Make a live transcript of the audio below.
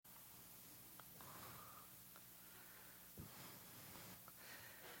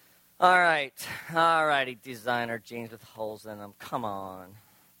All righty, designer jeans with holes in them. Come on.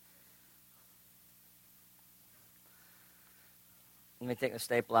 Let me take the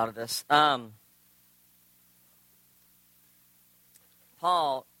staple out of this.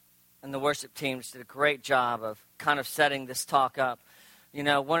 Paul and the worship team just did a great job of kind of setting this talk up. You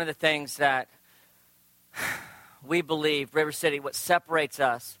know, one of the things that we believe, River City, what separates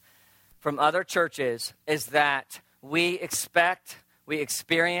us from other churches is that we expect, we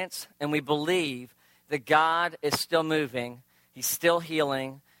experience, and we believe that God is still moving, He's still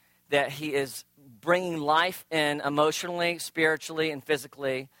healing, that He is bringing life in emotionally, spiritually, and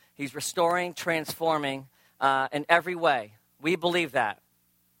physically. He's restoring, transforming in every way. We believe that.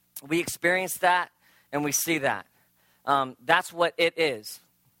 We experience that, and we see that. That's what it is.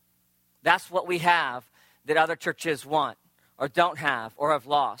 That's what we have that other churches want or don't have or have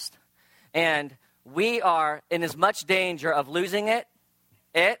lost. And we are in as much danger of losing it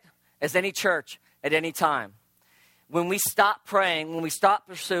as any church at any time. When we stop praying, when we stop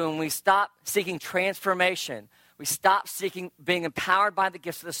pursuing, when we stop seeking transformation, we stop seeking being empowered by the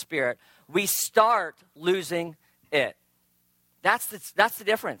gifts of the Spirit, we start losing it. That's the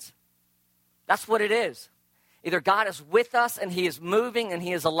difference. That's what it is. Either God is with us and He is moving and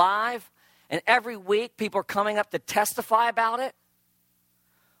He is alive, and every week people are coming up to testify about it,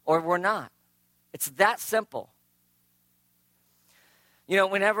 or we're not. It's that simple. You know,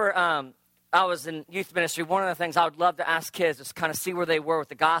 whenever I was in youth ministry, one of the things I would love to ask kids is kind of see where they were with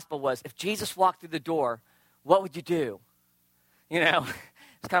the gospel was, if Jesus walked through the door, what would you do? You know,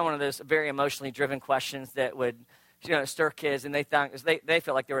 it's kind of one of those very emotionally driven questions that would, you know, stir kids, and they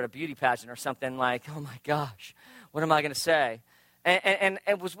feel like they were at a beauty pageant or something, like, oh my gosh, what am I going to say? And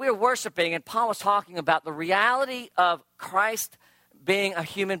as we were worshiping, and Paul was talking about the reality of Christ being a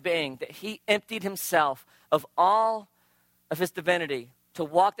human being, that He emptied Himself of all of His divinity to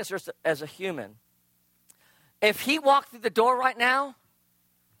walk this earth as a human. If He walked through the door right now,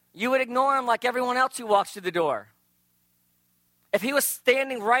 you would ignore Him like everyone else who walks through the door. If He was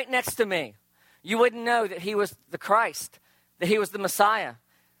standing right next to me, you wouldn't know that He was the Christ, that He was the Messiah.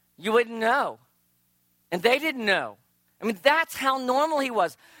 You wouldn't know. And they didn't know. I mean, that's how normal He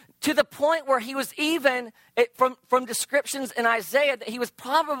was. To the point where He was even, from descriptions in Isaiah, that He was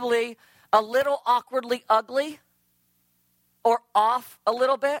probably a little awkwardly ugly or off a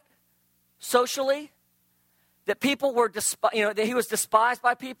little bit socially. That people were, that He was despised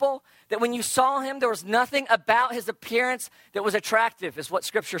by people. That when you saw Him, there was nothing about His appearance that was attractive, is what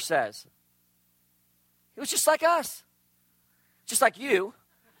Scripture says. He was just like us. Just like you.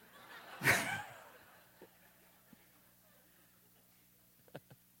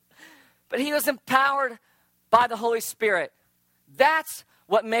 But He was empowered by the Holy Spirit. That's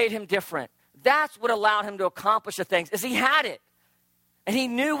what made Him different. That's what allowed Him to accomplish the things, is He had it. And He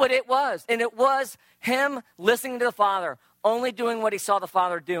knew what it was. And it was Him listening to the Father, only doing what He saw the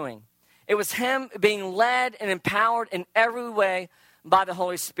Father doing. It was Him being led and empowered in every way by the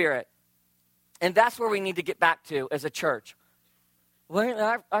Holy Spirit. And that's where we need to get back to as a church.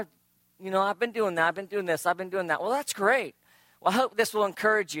 Well, I've been doing that. I've been doing this. I've been doing that. Well, that's great. Well, I hope this will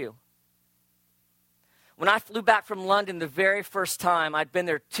encourage you. When I flew back from London the very first time, I'd been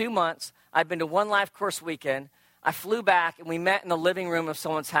there 2 months. I'd been to one life course weekend. I flew back, and we met in the living room of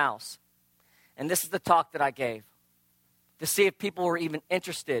someone's house. And this is the talk that I gave, to see if people were even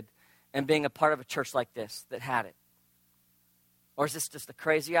interested in being a part of a church like this that had it. Or is this just a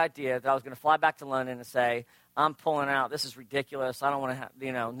crazy idea that I was going to fly back to London and say, I'm pulling out, this is ridiculous, I don't want to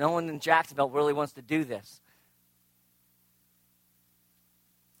have, no one in Jacksonville really wants to do this.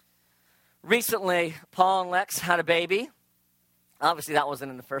 Recently, Paul and Lex had a baby. Obviously, that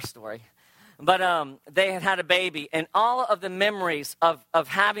wasn't in the first story. But they had a baby. And all of the memories of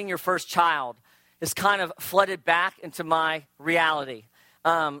having your first child is kind of flooded back into my reality.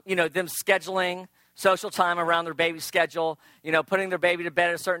 Them scheduling social time around their baby's schedule, putting their baby to bed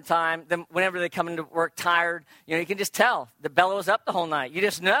at a certain time. Then whenever they come into work tired, you can just tell. The Bella was up the whole night. You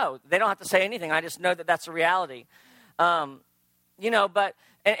just know. They don't have to say anything. I just know that that's a reality. But...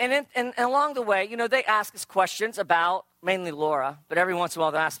 And along the way, they ask us questions about, mainly Laura, but every once in a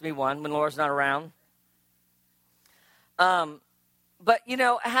while they ask me one when Laura's not around. I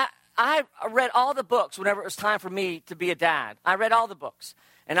read all the books whenever it was time for me to be a dad. I read all the books.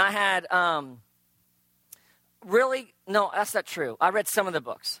 And I had, no, that's not true. I read some of the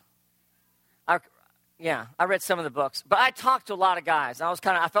books. I read some of the books. But I talked to a lot of guys. I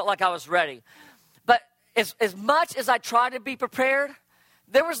felt like I was ready. But as much as I tried to be prepared,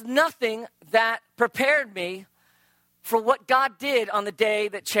 there was nothing that prepared me for what God did on the day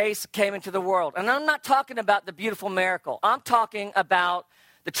that Chase came into the world. And I'm not talking about the beautiful miracle. I'm talking about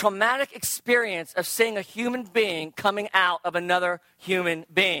the traumatic experience of seeing a human being coming out of another human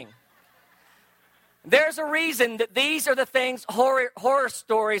being. There's a reason that these are the things horror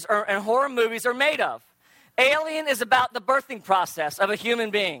stories and horror movies are made of. Alien is about the birthing process of a human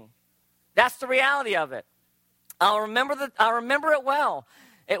being. That's the reality of it. I remember it well.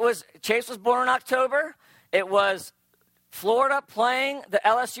 Chase was born in October. It was Florida playing the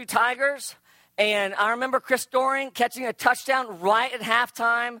LSU Tigers. And I remember Chris Doering catching a touchdown right at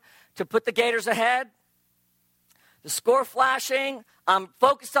halftime to put the Gators ahead. The score flashing. I'm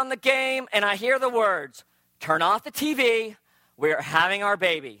focused on the game, and I hear the words, "Turn off the TV. We're having our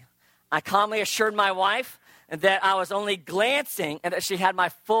baby." I calmly assured my wife that I was only glancing and that she had my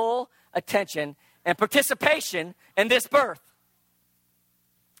full attention and participation in this birth.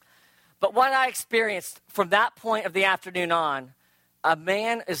 But what I experienced from that point of the afternoon on, a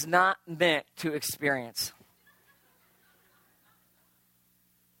man is not meant to experience.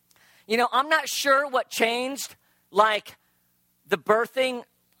 You know, I'm not sure what changed, like, the birthing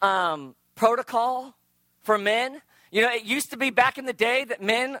protocol for men. You know, it used to be back in the day that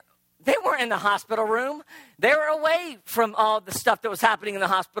men, they weren't in the hospital room. They were away from all the stuff that was happening in the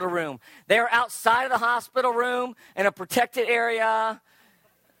hospital room. They were outside of the hospital room in a protected area,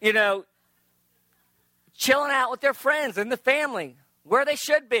 you know, chilling out with their friends and the family, where they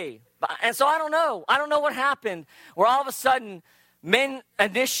should be. And so I don't know. I don't know what happened where all of a sudden men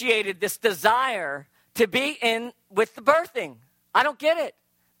initiated this desire to be in with the birthing. I don't get it,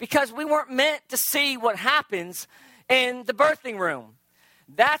 because we weren't meant to see what happens in the birthing room.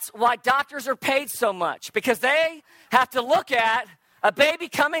 That's why doctors are paid so much, because they have to look at a baby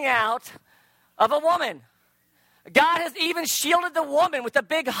coming out of a woman. God has even shielded the woman with a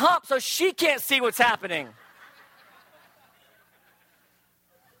big hump so she can't see what's happening.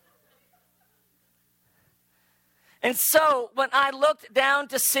 And so when I looked down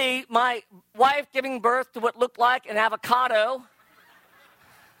to see my wife giving birth to what looked like an avocado,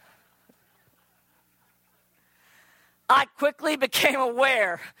 I quickly became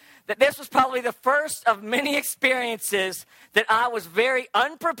aware that this was probably the first of many experiences that I was very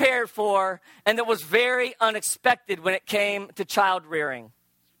unprepared for and that was very unexpected when it came to child rearing.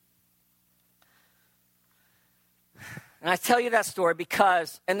 And I tell you that story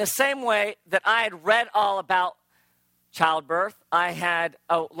because in the same way that I had read all about childbirth, I had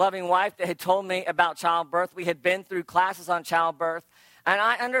a loving wife that had told me about childbirth. We had been through classes on childbirth, and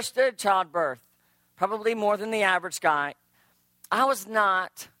I understood childbirth probably more than the average guy.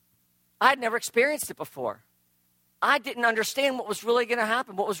 I'd never experienced it before. I didn't understand what was really going to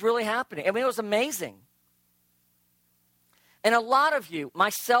happen, what was really happening. I mean, it was amazing. And a lot of you,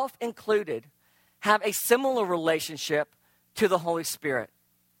 myself included, have a similar relationship to the Holy Spirit.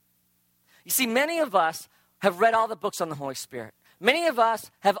 You see, many of us have read all the books on the Holy Spirit. Many of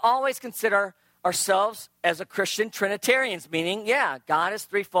us have always considered ourselves as a Christian Trinitarians, meaning, yeah, God is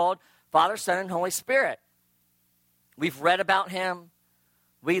threefold, Father, Son, and Holy Spirit. We've read about him.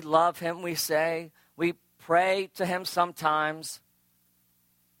 We love him, we say. We pray to him sometimes.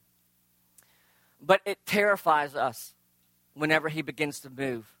 But it terrifies us whenever he begins to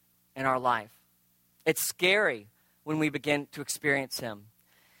move in our life. It's scary when we begin to experience him.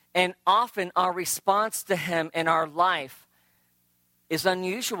 And often our response to him in our life is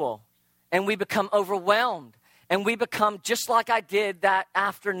unusual. And we become overwhelmed. And we become just like I did that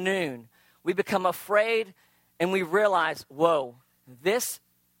afternoon. We become afraid and we realize, whoa, this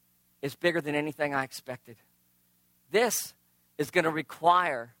is bigger than anything I expected. This is going to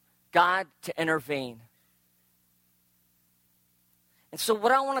require God to intervene. And so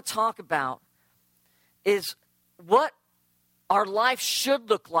what I want to talk about is what our life should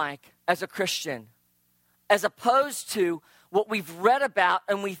look like as a Christian, as opposed to what we've read about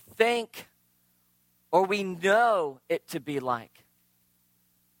and we think or we know it to be like.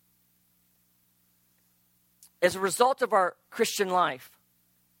 As a result of our Christian life,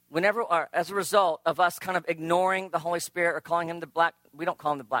 as a result of us kind of ignoring the Holy Spirit or calling him we don't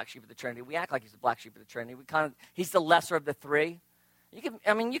call him the black sheep of the Trinity. We act like he's the black sheep of the Trinity. He's the lesser of the three. You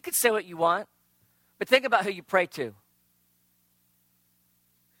could say what you want, but think about who you pray to.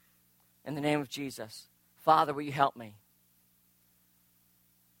 In the name of Jesus, Father, will you help me?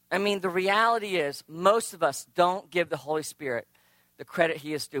 I mean, the reality is most of us don't give the Holy Spirit the credit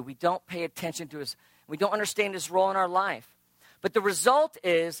he is due. We don't pay attention to we don't understand his role in our life. But the result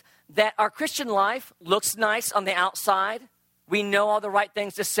is that our Christian life looks nice on the outside. We know all the right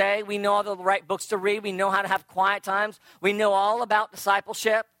things to say. We know all the right books to read. We know how to have quiet times. We know all about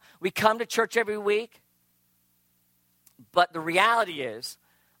discipleship. We come to church every week. But the reality is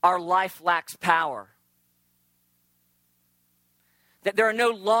our life lacks power. that there are no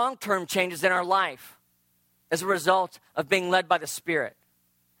long-term changes in our life as a result of being led by the Spirit.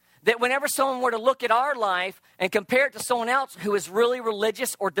 That whenever someone were to look at our life and compare it to someone else who is really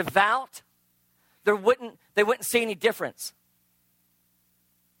religious or devout, they wouldn't see any difference.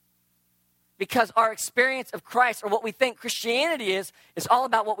 Because our experience of Christ, or what we think Christianity is all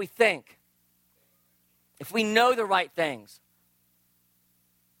about what we think. If we know the right things.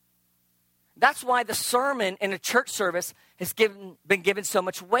 That's why the sermon in a church service has been given so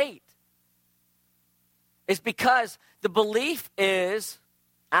much weight. It's because the belief is,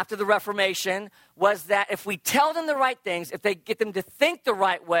 after the Reformation, was that if we tell them the right things, if they get them to think the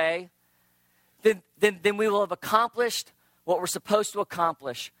right way, then we will have accomplished what we're supposed to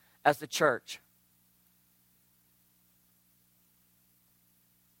accomplish as the church.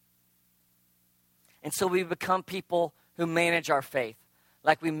 And so we become people who manage our faith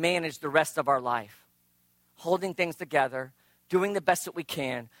like we manage the rest of our life. Holding things together, doing the best that we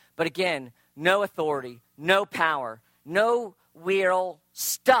can. But again, no authority, no power, no real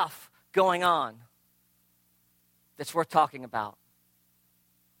stuff going on that's worth talking about.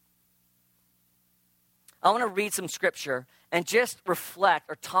 I want to read some scripture and just reflect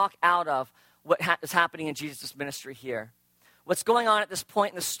or talk out of what is happening in Jesus' ministry here. What's going on at this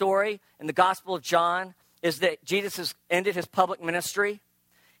point in the story in the Gospel of John is that Jesus has ended his public ministry.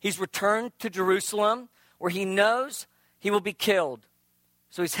 He's returned to Jerusalem where he knows he will be killed.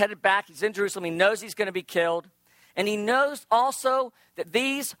 So he's headed back. He's in Jerusalem. He knows he's going to be killed. And he knows also that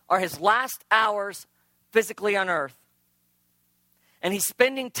these are his last hours physically on earth. And he's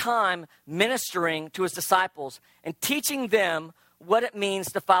spending time ministering to his disciples and teaching them what it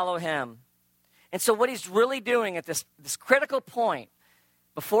means to follow him. And so what he's really doing at this critical point,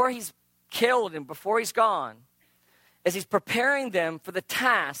 before he's killed and before he's gone, is he's preparing them for the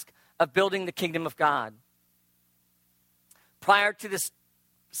task of building the kingdom of God. Prior to this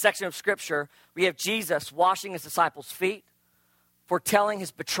section of scripture, we have Jesus washing his disciples' feet, foretelling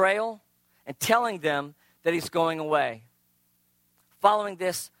his betrayal, and telling them that he's going away. Following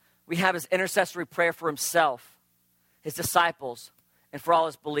this, we have his intercessory prayer for himself, his disciples, and for all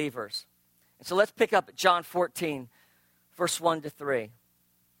his believers. And so let's pick up at John 14, verse 1 to 3.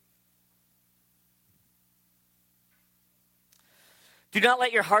 Do not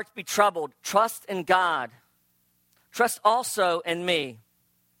let your hearts be troubled. Trust in God. Trust also in me.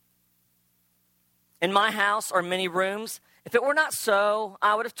 In my house are many rooms. If it were not so,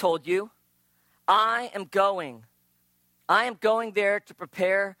 I would have told you. I am going there to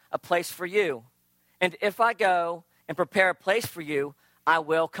prepare a place for you. And if I go and prepare a place for you, I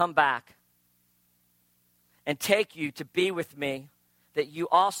will come back and take you to be with me, that you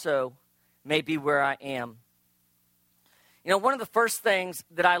also may be where I am. You know, one of the first things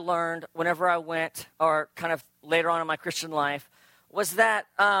that I learned whenever I went, or kind of later on in my Christian life, was that,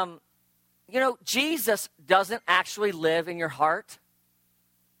 Jesus doesn't actually live in your heart.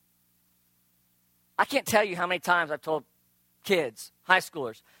 I can't tell you how many times I've told kids, high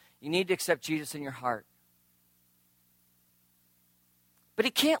schoolers, you need to accept Jesus in your heart. But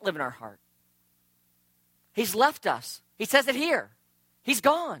he can't live in our heart. He's left us. He says it here. He's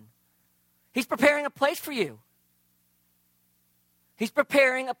gone. He's preparing a place for you. He's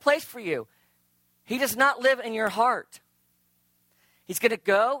preparing a place for you. He does not live in your heart. He's going to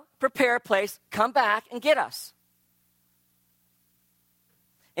go, prepare a place, come back, and get us.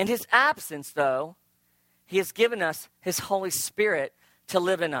 In his absence, though, he has given us his Holy Spirit to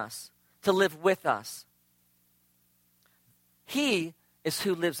live in us, to live with us. He is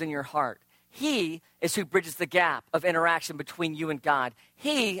who lives in your heart. He is who bridges the gap of interaction between you and God.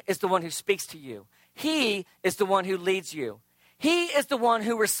 He is the one who speaks to you. He is the one who leads you. He is the one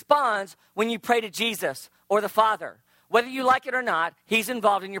who responds when you pray to Jesus or the Father. Whether you like it or not, he's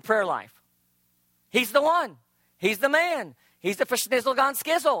involved in your prayer life. He's the one. He's the man. He's the verschnizzle gone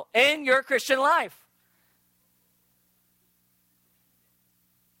skizzle in your Christian life.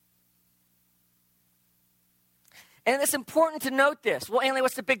 And it's important to note this. Well, Antley,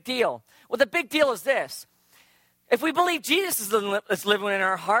 what's the big deal? Well, the big deal is this. If we believe Jesus is living in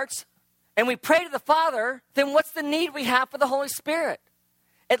our hearts and we pray to the Father, then what's the need we have for the Holy Spirit?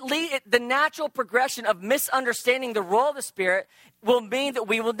 The natural progression of misunderstanding the role of the Spirit will mean that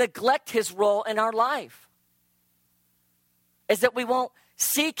we will neglect his role in our life. Is that we won't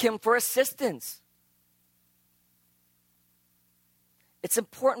seek him for assistance. It's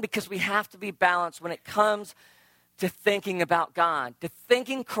important because we have to be balanced when it comes to thinking about God, to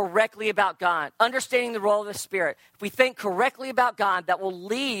thinking correctly about God, understanding the role of the Spirit. If we think correctly about God, that will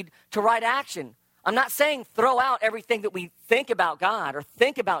lead to right action. I'm not saying throw out everything that we think about God or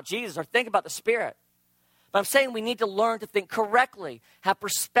think about Jesus or think about the Spirit. But I'm saying we need to learn to think correctly, have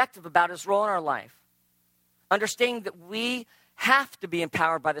perspective about his role in our life. Understanding that we have to be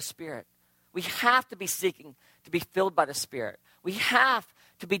empowered by the Spirit. We have to be seeking to be filled by the Spirit. We have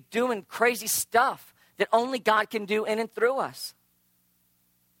to be doing crazy stuff that only God can do in and through us.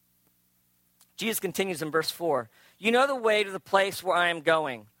 Jesus continues in verse 4. You know the way to the place where I am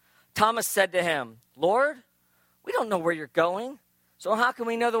going. Thomas said to him, Lord, we don't know where you're going, so how can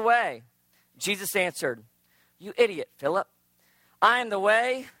we know the way? Jesus answered, you idiot, Philip. I am the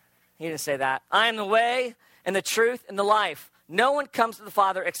way. He didn't say that. I am the way and the truth and the life. No one comes to the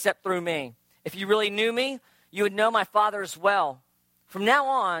Father except through me. If you really knew me, you would know my Father as well. From now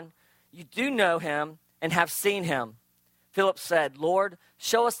on, you do know him and have seen him. Philip said, Lord,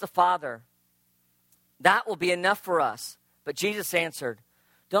 show us the Father. That will be enough for us. But Jesus answered,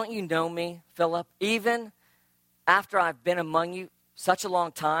 don't you know me, Philip, even after I've been among you such a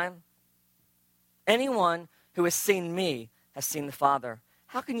long time? Anyone who has seen me has seen the Father.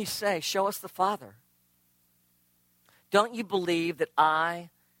 How can you say, show us the Father? Don't you believe that I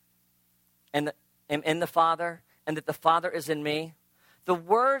am in the Father and that the Father is in me? The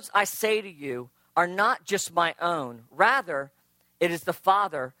words I say to you are not just my own. Rather, it is the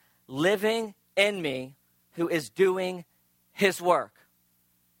Father living in me who is doing his work.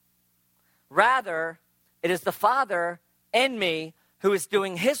 Rather, it is the Father in me who is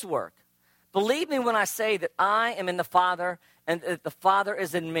doing his work. Believe me when I say that I am in the Father and that the Father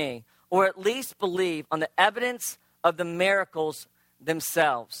is in me, or at least believe on the evidence of the miracles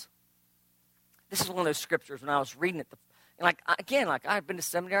themselves. This is one of those scriptures when I was reading it. I'd been to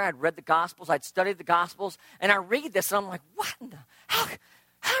seminary, I'd read the Gospels, I'd studied the Gospels, and I read this and I'm like, what in the,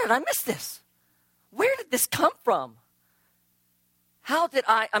 how did I miss this? Where did this come from?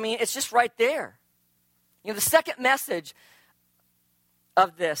 It's just right there. The second message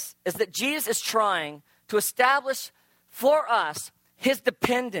of this is that Jesus is trying to establish for us his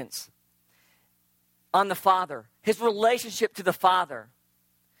dependence on the Father, his relationship to the Father.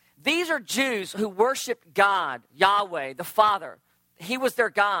 These are Jews who worshiped God, Yahweh, the Father. He was their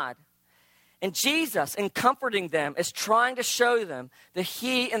God. And Jesus, in comforting them, is trying to show them that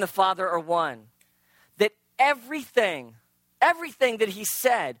he and the Father are one. That everything that he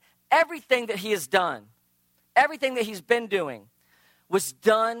said, everything that he has done, everything that he's been doing was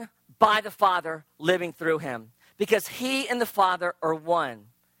done by the Father living through him. Because he and the Father are one.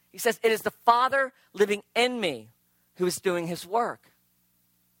 He says, it is the Father living in me who is doing his work.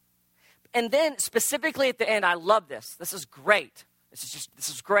 And then specifically at the end, I love this. This is great. This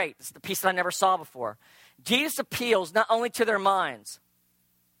is great. This is the piece that I never saw before. Jesus appeals not only to their minds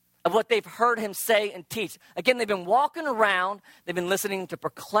of what they've heard him say and teach. Again, they've been walking around. They've been listening to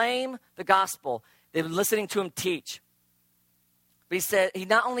proclaim the gospel. They've been listening to him teach. But he said he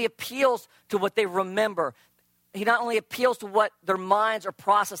not only appeals to what they remember, he not only appeals to what their minds are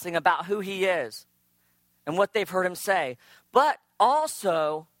processing about who he is and what they've heard him say, but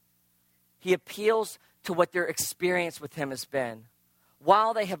also he appeals to what their experience with him has been.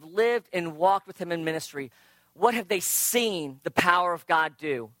 While they have lived and walked with him in ministry, what have they seen the power of God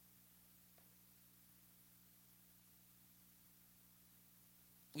do?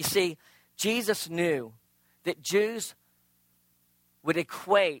 You see, Jesus knew that Jews would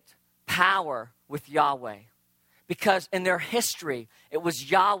equate power with Yahweh. Because in their history, it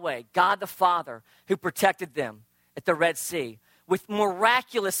was Yahweh, God the Father, who protected them at the Red Sea with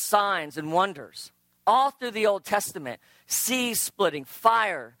miraculous signs and wonders. All through the Old Testament, seas splitting,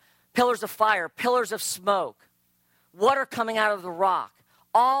 fire, pillars of smoke, water coming out of the rock,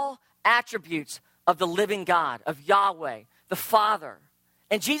 all attributes of the living God, of Yahweh, the Father.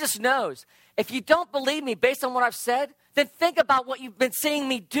 And Jesus knows, if you don't believe me based on what I've said, then think about what you've been seeing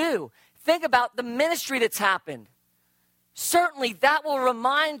me do. Think about the ministry that's happened. Certainly that will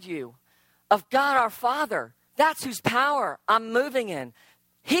remind you of God our Father. That's whose power I'm moving in.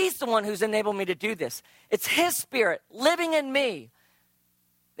 He's the one who's enabled me to do this. It's his Spirit living in me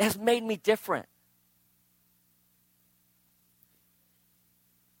that has made me different.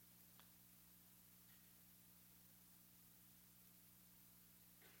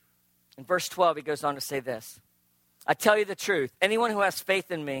 In verse 12, he goes on to say this. I tell you the truth. Anyone who has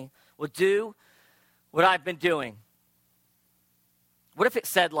faith in me will do what I've been doing. What if it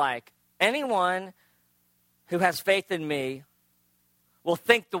said anyone who has faith in me will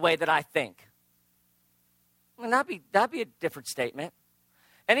think the way that I think? I mean, that'd be a different statement.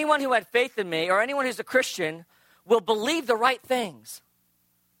 Anyone who had faith in me, or anyone who's a Christian, will believe the right things.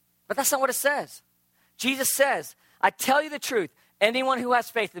 But that's not what it says. Jesus says, I tell you the truth. Anyone who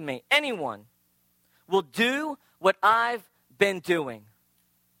has faith in me, anyone, will do what I've been doing.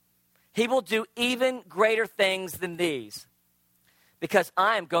 He will do even greater things than these, because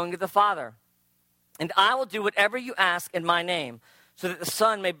I am going to the Father. And I will do whatever you ask in my name, so that the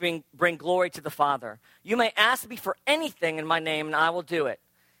Son may bring glory to the Father. You may ask me for anything in my name, and I will do it.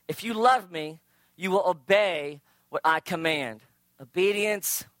 If you love me, you will obey what I command.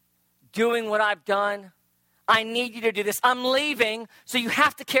 Obedience, doing what I've done. I need you to do this. I'm leaving, so you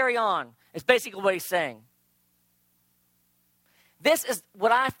have to carry on. It's basically what he's saying. This is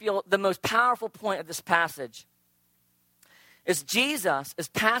what I feel the most powerful point of this passage. Is Jesus is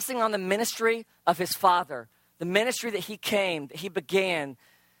passing on the ministry of his Father, the ministry that he came, that he began.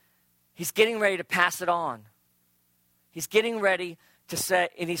 He's getting ready to pass it on. He's getting ready to say,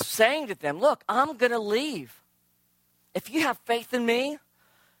 and he's saying to them, look, I'm going to leave. If you have faith in me,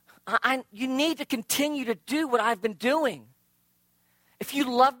 you need to continue to do what I've been doing. If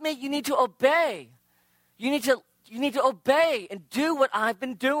you love me, you need to obey. You need to obey and do what I've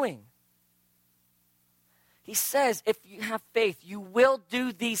been doing. He says, if you have faith, you will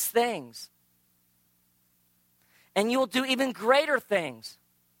do these things. And you will do even greater things.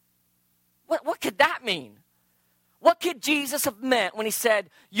 What could that mean? What could Jesus have meant when he said,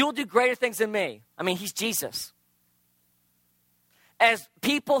 you'll do greater things than me? I mean, he's Jesus. As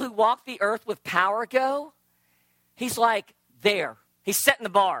people who walk the earth with power go, he's like there. He's setting the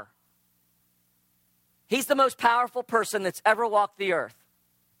bar. He's the most powerful person that's ever walked the earth.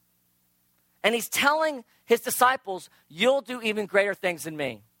 And he's telling his disciples, you'll do even greater things than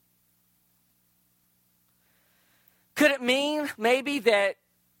me. Could it mean maybe that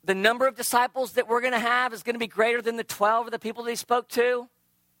the number of disciples that we're going to have is going to be greater than the 12 of the people that he spoke to?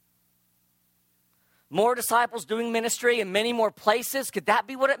 More disciples doing ministry in many more places. Could that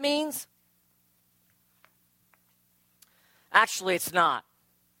be what it means? Actually, it's not.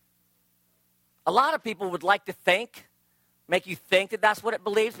 A lot of people would like to make you think that that's what it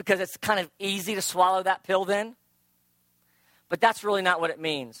believes because it's kind of easy to swallow that pill then. But that's really not what it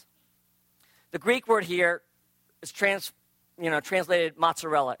means. The Greek word here is translated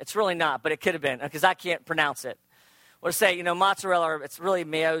mozzarella. It's really not, but it could have been because I can't pronounce it. We'll say, mozzarella, it's really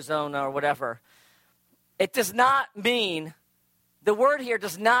meozone or whatever. It does not mean, the word here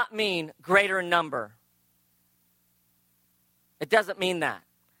does not mean greater in number. It doesn't mean that.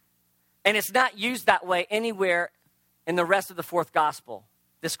 And it's not used that way anywhere in the rest of the fourth gospel,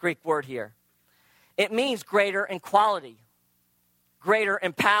 this Greek word here. It means greater in quality, greater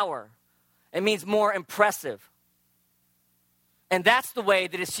in power. It means more impressive. And that's the way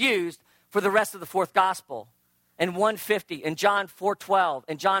that it's used for the rest of the fourth gospel. In 150, in John 4:12,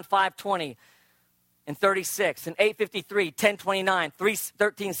 in John 5:20, in 36, in 8:53, 10:29,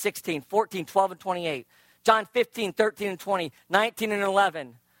 13:16, 14, 12, and 28, John 15, 13, and 20, 19, and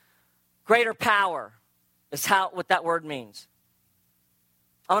 11. Greater power is what that word means.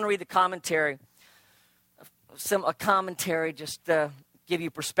 I want to read the commentary. A commentary just to give you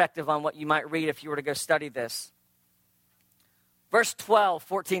perspective on what you might read if you were to go study this. Verse 12,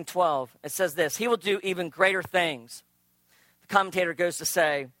 14:12, it says this, he will do even greater things. The commentator goes to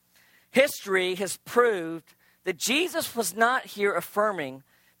say, history has proved that Jesus was not here affirming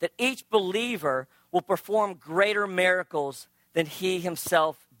that each believer will perform greater miracles than he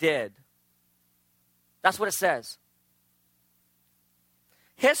himself did. That's what it says.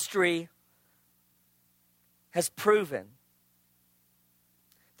 History has proven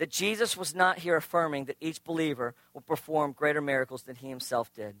that Jesus was not here affirming that each believer will perform greater miracles than he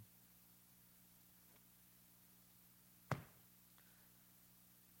himself did.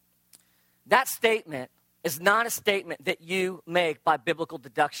 That statement is not a statement that you make by biblical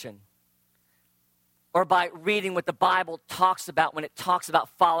deduction or by reading what the Bible talks about when it talks about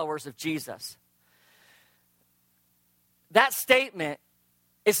followers of Jesus. That statement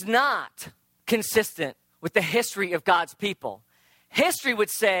is not consistent with the history of God's people. History would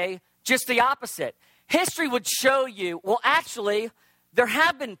say just the opposite. History would show you, well, actually, there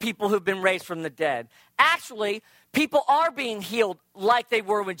have been people who've been raised from the dead. Actually, people are being healed like they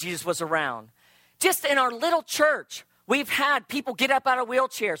were when Jesus was around. Just in our little church, we've had people get up out of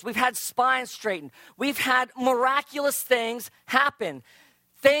wheelchairs. We've had spines straightened. We've had miraculous things happen.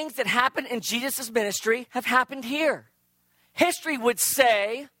 Things that happened in Jesus' ministry have happened here. History would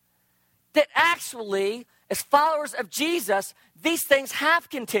say that actually, as followers of Jesus, these things have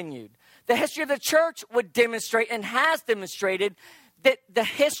continued. The history of the church would demonstrate and has demonstrated that the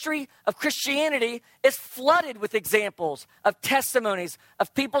history of Christianity is flooded with examples of testimonies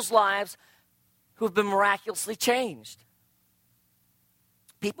of people's lives who have been miraculously changed.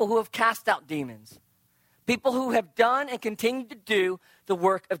 People who have cast out demons. People who have done and continue to do the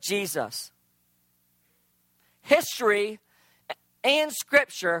work of Jesus. History and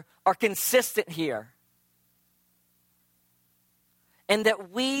Scripture are consistent here. And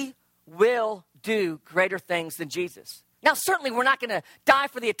that we will do greater things than Jesus. Now, certainly we're not going to die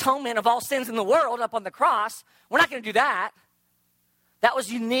for the atonement of all sins in the world up on the cross. We're not going to do that. That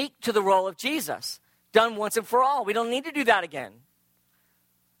was unique to the role of Jesus, done once and for all. We don't need to do that again.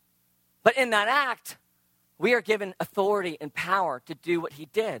 But in that act, we are given authority and power to do what he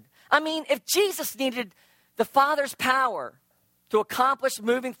did. I mean, if Jesus needed the Father's power to accomplish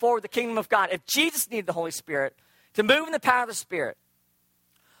moving forward the kingdom of God, if Jesus needed the Holy Spirit to move in the power of the Spirit,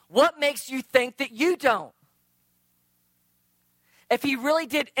 what makes you think that you don't? If he really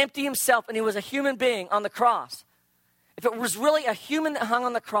did empty himself and he was a human being on the cross, if it was really a human that hung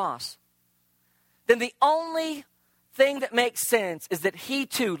on the cross, then the only thing that makes sense is that he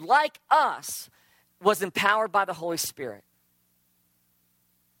too, like us, was empowered by the Holy Spirit.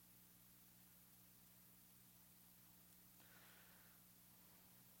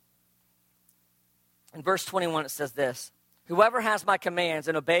 In verse 21 it says this, whoever has my commands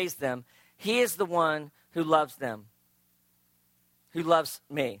and obeys them, he is the one who loves them, who loves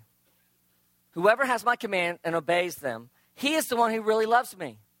me. Whoever has my command and obeys them, he is the one who really loves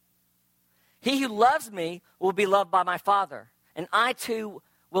me. He who loves me will be loved by my Father, and I too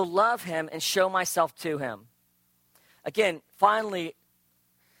will love him and show myself to him. Again, finally,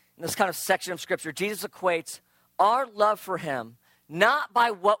 in this kind of section of Scripture, Jesus equates our love for him not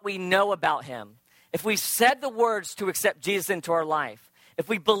by what we know about him. If we said the words to accept Jesus into our life, if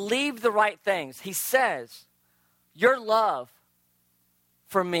we believe the right things, he says, your love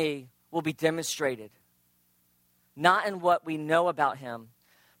for me will be demonstrated. Not in what we know about him,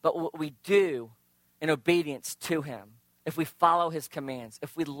 but what we do in obedience to him. If we follow his commands,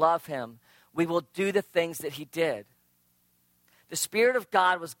 if we love him, we will do the things that he did. The Spirit of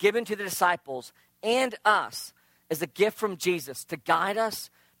God was given to the disciples and us as a gift from Jesus to guide us,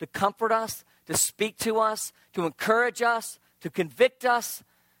 to comfort us, to speak to us, to encourage us, to convict us,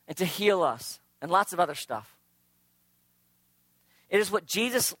 and to heal us, and lots of other stuff. He is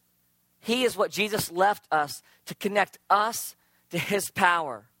what Jesus left us to connect us to his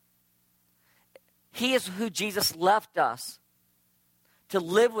power. He is who Jesus left us to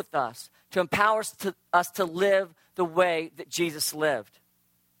live with us, to empower us to live the way that Jesus lived.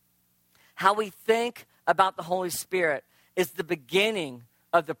 How we think about the Holy Spirit is the beginning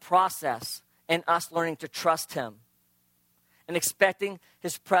of the process in us learning to trust him and expecting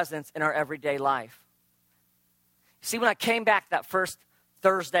his presence in our everyday life. See, when I came back that first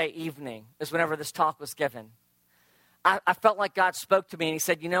Thursday evening, is whenever this talk was given, I felt like God spoke to me and he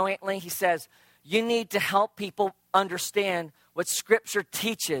said, you know, Antley, he says, you need to help people understand what Scripture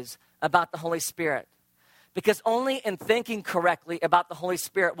teaches about the Holy Spirit. Because only in thinking correctly about the Holy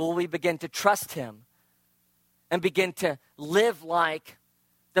Spirit will we begin to trust him and begin to live like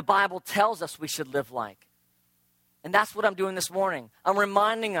the Bible tells us we should live like. And that's what I'm doing this morning. I'm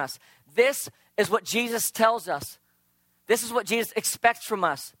reminding us, this is what Jesus tells us. This is what Jesus expects from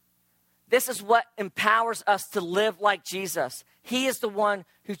us. This is what empowers us to live like Jesus. He is the one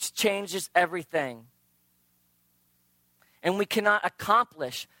who changes everything. And we cannot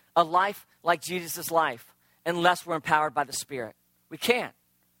accomplish a life like Jesus' life unless we're empowered by the Spirit. We can't.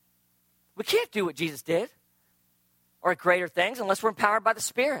 We can't do what Jesus did or greater things unless we're empowered by the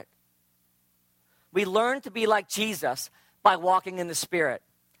Spirit. We learn to be like Jesus by walking in the Spirit,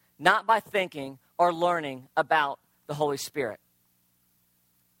 not by thinking or learning about the Holy Spirit.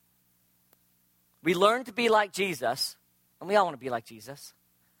 We learn to be like Jesus, and we all want to be like Jesus,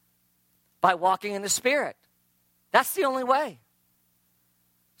 by walking in the Spirit. That's the only way.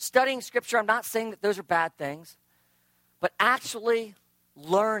 Studying Scripture, I'm not saying that those are bad things, but actually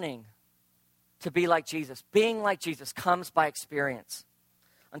learning to be like Jesus, being like Jesus, comes by experience.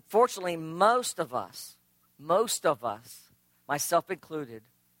 Unfortunately, most of us, myself included,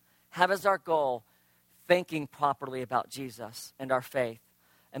 have as our goal thinking properly about Jesus and our faith.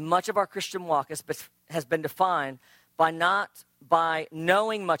 And much of our Christian walk has been defined by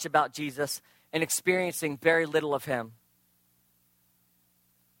knowing much about Jesus and experiencing very little of him.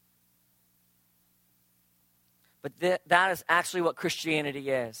 But that is actually what Christianity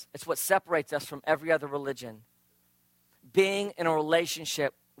is. It's what separates us from every other religion. Being in a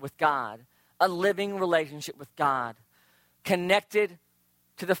relationship with God, a living relationship with God, connected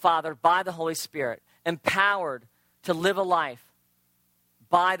to the Father by the Holy Spirit, empowered to live a life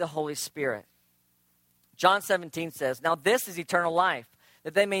by the Holy Spirit. John 17 says, now this is eternal life,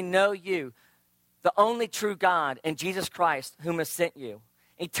 that they may know you, the only true God, and Jesus Christ, whom has sent you.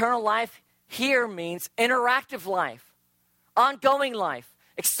 Eternal life here means interactive life, ongoing life,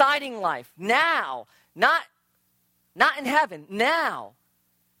 exciting life, now, not Not in heaven, now.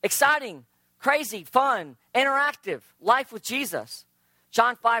 Exciting, crazy, fun, interactive, life with Jesus.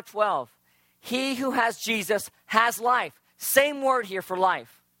 John 5:12. He who has Jesus has life. Same word here for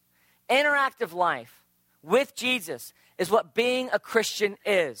life. Interactive life with Jesus is what being a Christian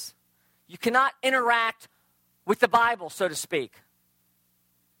is. You cannot interact with the Bible, so to speak.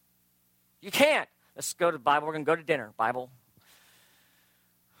 You can't. Let's go to the Bible. We're going to go to dinner. Bible.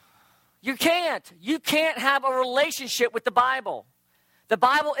 You can't. You can't have a relationship with the Bible. The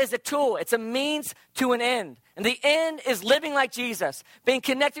Bible is a tool. It's a means to an end. And the end is living like Jesus, being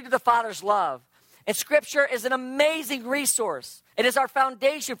connected to the Father's love. And Scripture is an amazing resource. It is our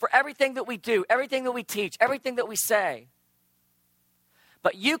foundation for everything that we do, everything that we teach, everything that we say.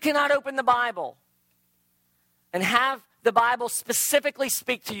 But you cannot open the Bible and have the Bible specifically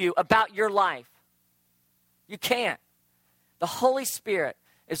speak to you about your life. You can't. The Holy Spirit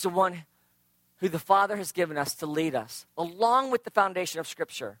is the one who the Father has given us to lead us, along with the foundation of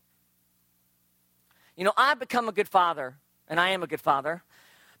Scripture. You know, I've become a good father, and I am a good father,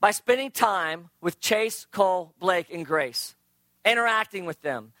 by spending time with Chase, Cole, Blake, and Grace, interacting with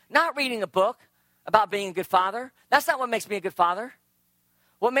them, not reading a book about being a good father. That's not what makes me a good father.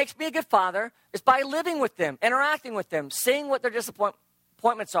 What makes me a good father is by living with them, interacting with them, seeing what their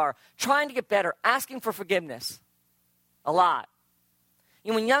disappointments are, trying to get better, asking for forgiveness. A lot.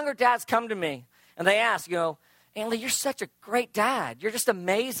 You know, when younger dads come to me and they ask, you know, Antley, you're such a great dad. You're just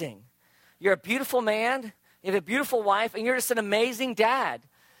amazing. You're a beautiful man. You have a beautiful wife, and you're just an amazing dad.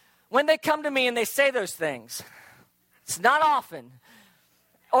 When they come to me and they say those things, it's not often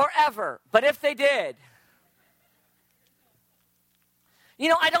or ever, but if they did, you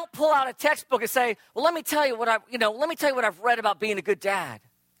know, I don't pull out a textbook and say, well, let me tell you what I've read about being a good dad.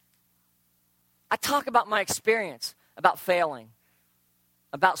 I talk about my experience, about failing,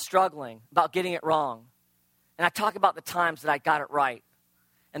 about struggling, about getting it wrong. And I talk about the times that I got it right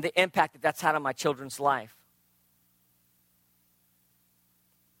and the impact that that's had on my children's life.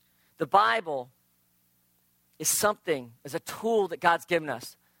 The Bible is a tool that God's given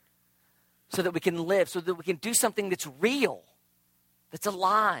us so that we can live, so that we can do something that's real, that's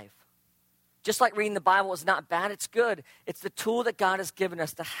alive. Just like reading the Bible is not bad, it's good. It's the tool that God has given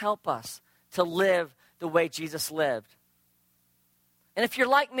us to help us to live the way Jesus lived. And if you're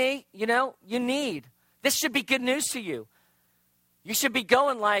like me, you know, this should be good news to you. You should be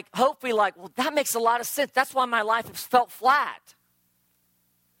going hopefully well, that makes a lot of sense. That's why my life has felt flat.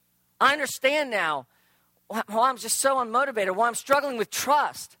 I understand now why I'm just so unmotivated, why I'm struggling with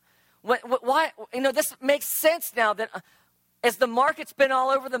trust. Why, this makes sense now that as the market's been all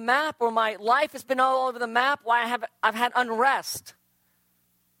over the map, or my life has been all over the map, why I've had unrest.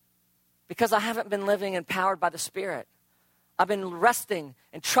 Because I haven't been living empowered by the Spirit. I've been resting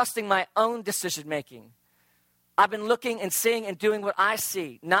and trusting my own decision making. I've been looking and seeing and doing what I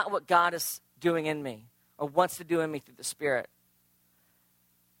see, not what God is doing in me or wants to do in me through the Spirit.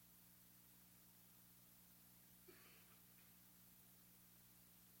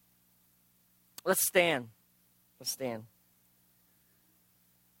 Let's stand. Let's stand.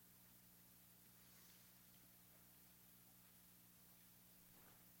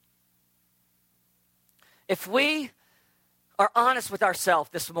 If we are honest with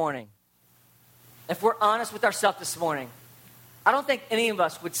ourselves this morning, I don't think any of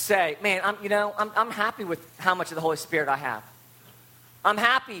us would say, man, I'm happy with how much of the Holy Spirit I have. I'm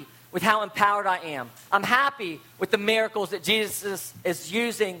happy with how empowered I am. I'm happy with the miracles that Jesus is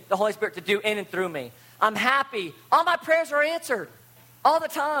using the Holy Spirit to do in and through me. I'm happy. All my prayers are answered all the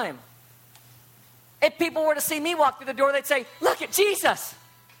time. If people were to see me walk through the door, they'd say, look at Jesus.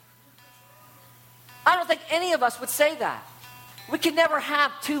 I don't think any of us would say that. We can never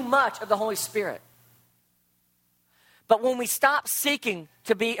have too much of the Holy Spirit. But when we stop seeking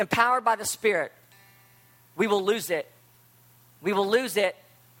to be empowered by the Spirit, we will lose it. We will lose it.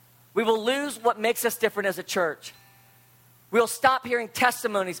 We will lose what makes us different as a church. We'll stop hearing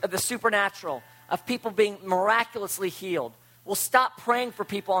testimonies of the supernatural, of people being miraculously healed. We'll stop praying for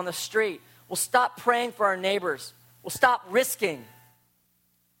people on the street. We'll stop praying for our neighbors. We'll stop risking.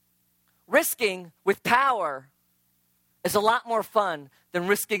 Risking with power is a lot more fun than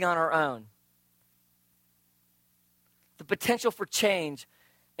risking on our own. The potential for change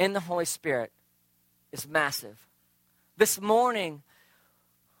in the Holy Spirit is massive. This morning,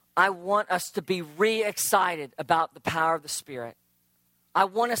 I want us to be re-excited about the power of the Spirit. I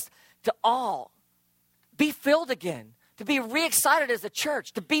want us to all be filled again, to be re-excited as a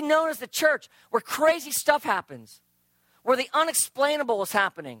church, to be known as the church where crazy stuff happens, where the unexplainable is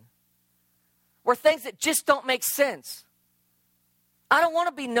happening, where things that just don't make sense I don't want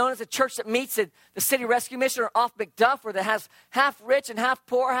to be known as a church that meets at the City Rescue Mission or off McDuff, where that has half rich and half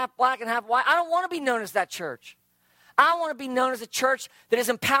poor, half black and half white. I don't want to be known as that church. I want to be known as a church that is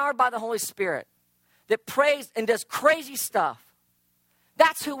empowered by the Holy Spirit, that prays and does crazy stuff.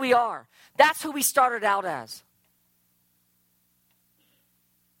 That's who we are. That's who we started out as.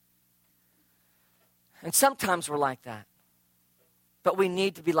 And sometimes we're like that. But we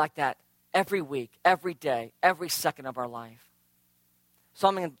need to be like that every week, every day, every second of our life. So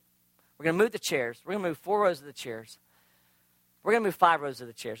we're going to move the chairs. We're going to move 4 rows of the chairs. We're going to move 5 rows of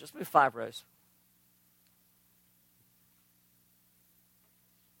the chairs. Let's move 5 rows.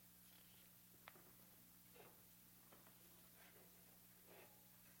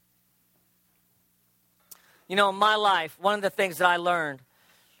 You know, in my life, one of the things that I learned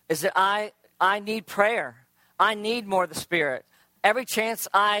is that I need prayer. I need more of the Spirit. Every chance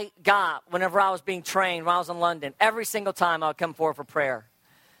I got whenever I was being trained, when I was in London, every single time I would come forward for prayer.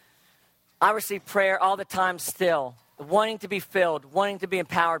 I receive prayer all the time still, wanting to be filled, wanting to be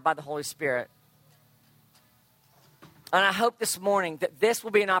empowered by the Holy Spirit. And I hope this morning that this will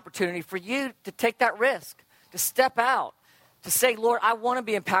be an opportunity for you to take that risk, to step out, to say, Lord, I want to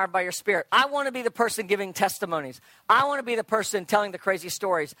be empowered by your Spirit. I want to be the person giving testimonies. I want to be the person telling the crazy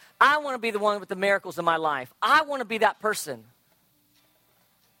stories. I want to be the one with the miracles in my life. I want to be that person.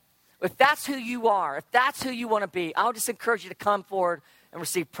 If that's who you are, if that's who you want to be, I would just encourage you to come forward and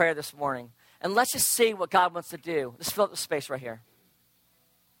receive prayer this morning. And let's just see what God wants to do. Let's fill up the space right here.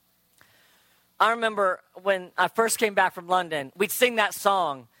 I remember when I first came back from London, we'd sing that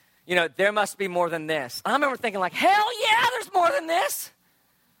song, you know, there must be more than this. I remember thinking like, hell yeah, there's more than this.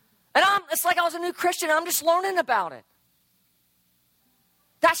 And it's like I was a new Christian. I'm just learning about it.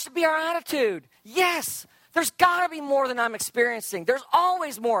 That should be our attitude. Yes, there's got to be more than I'm experiencing. There's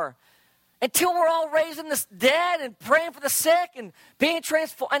always more. Until we're all raising the dead and praying for the sick and being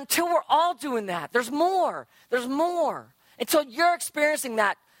transformed. Until we're all doing that. There's more. There's more. Until you're experiencing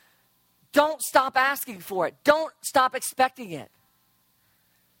that, don't stop asking for it. Don't stop expecting it.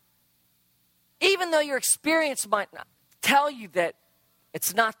 Even though your experience might not tell you that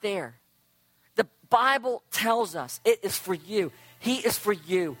it's not there. The Bible tells us it is for you. He is for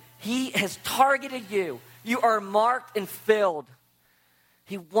you. He has targeted you. You are marked and filled.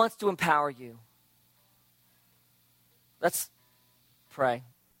 He wants to empower you. Let's pray.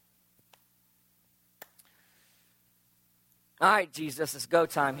 All right, Jesus, it's go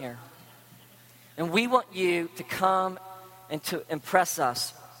time here. And we want you to come and to impress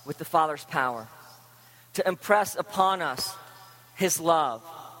us with the Father's power. To impress upon us his love,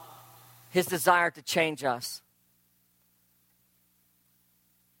 his desire to change us.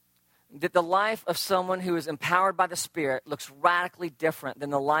 That the life of someone who is empowered by the Spirit looks radically different than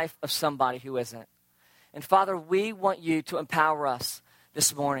the life of somebody who isn't. And Father, we want you to empower us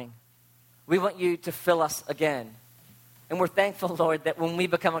this morning. We want you to fill us again. And we're thankful, Lord, that when we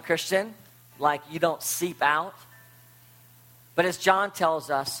become a Christian, like you don't seep out. But as John tells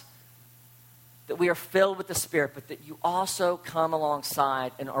us, that we are filled with the Spirit, but that you also come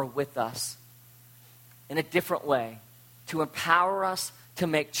alongside and are with us in a different way to empower us to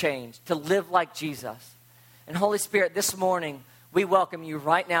make change, to live like Jesus. And Holy Spirit, this morning, we welcome you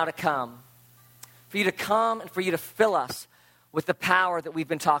right now to come. For you to come and for you to fill us with the power that we've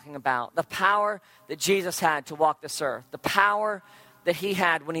been talking about. The power that Jesus had to walk this earth. The power that he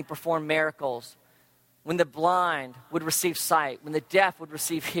had when he performed miracles. When the blind would receive sight. When the deaf would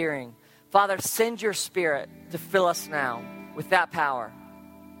receive hearing. Father, send your Spirit to fill us now with that power.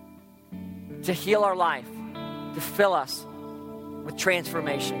 To heal our life. To fill us with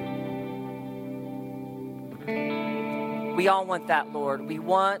transformation. We all want that, Lord. We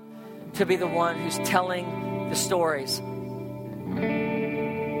want to be the one who's telling the stories.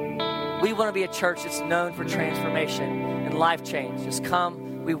 We want to be a church that's known for transformation and life change. Just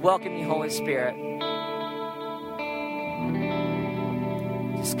come. We welcome you, Holy Spirit.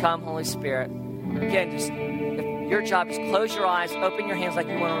 Just come, Holy Spirit. Again, just if your job is close your eyes, open your hands like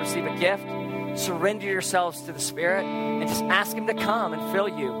you want to receive a gift. Surrender yourselves to the Spirit and just ask him to come and fill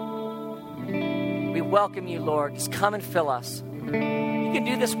you. We welcome you, Lord. Just come and fill us. You can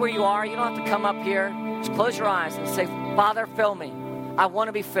do this where you are. You don't have to come up here. Just close your eyes and say, Father, fill me. I want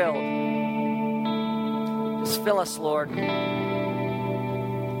to be filled. Just fill us, Lord.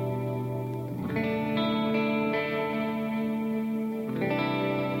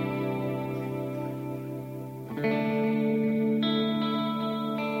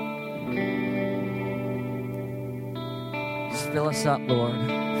 Fill us up, Lord.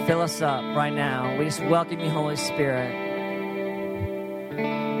 Fill us up right now. We just welcome you, Holy Spirit.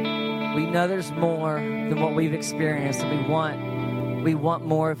 We know there's more than what we've experienced, and we want We want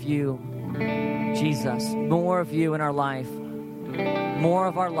more of you, Jesus. More of you in our life. More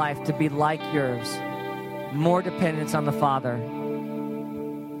of our life to be like yours. More dependence on the Father.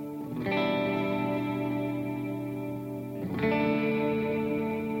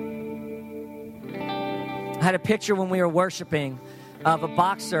 I had a picture when we were worshiping of a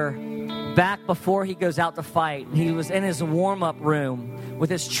boxer back before he goes out to fight. He was in his warm-up room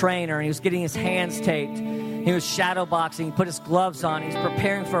with his trainer, and he was getting his hands taped. He was shadow boxing. He put his gloves on. He's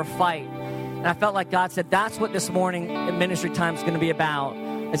preparing for a fight. And I felt like God said, that's what this morning at Ministry Time is going to be about,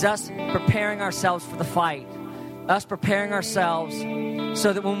 is us preparing ourselves for the fight, us preparing ourselves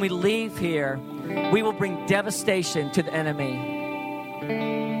so that when we leave here, we will bring devastation to the enemy.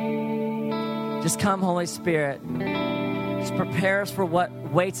 Just come, Holy Spirit. Just prepare us for what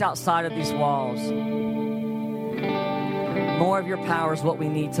waits outside of these walls. More of your power is what we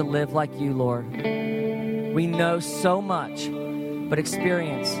need to live like you, Lord. We know so much, but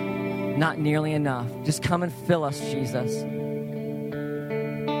experience not nearly enough. Just come and fill us, Jesus.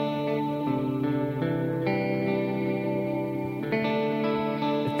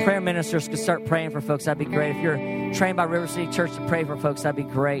 If prayer ministers could start praying for folks, that'd be great. If you're trained by River City Church to pray for folks, that'd be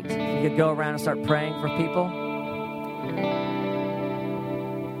great. If you could go around and start praying for people.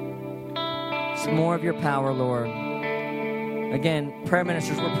 Just more of your power, Lord. Again, prayer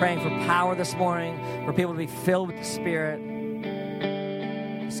ministers, we're praying for power this morning, for people to be filled with the Spirit.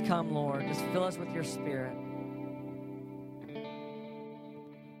 Just come, Lord. Just fill us with your Spirit.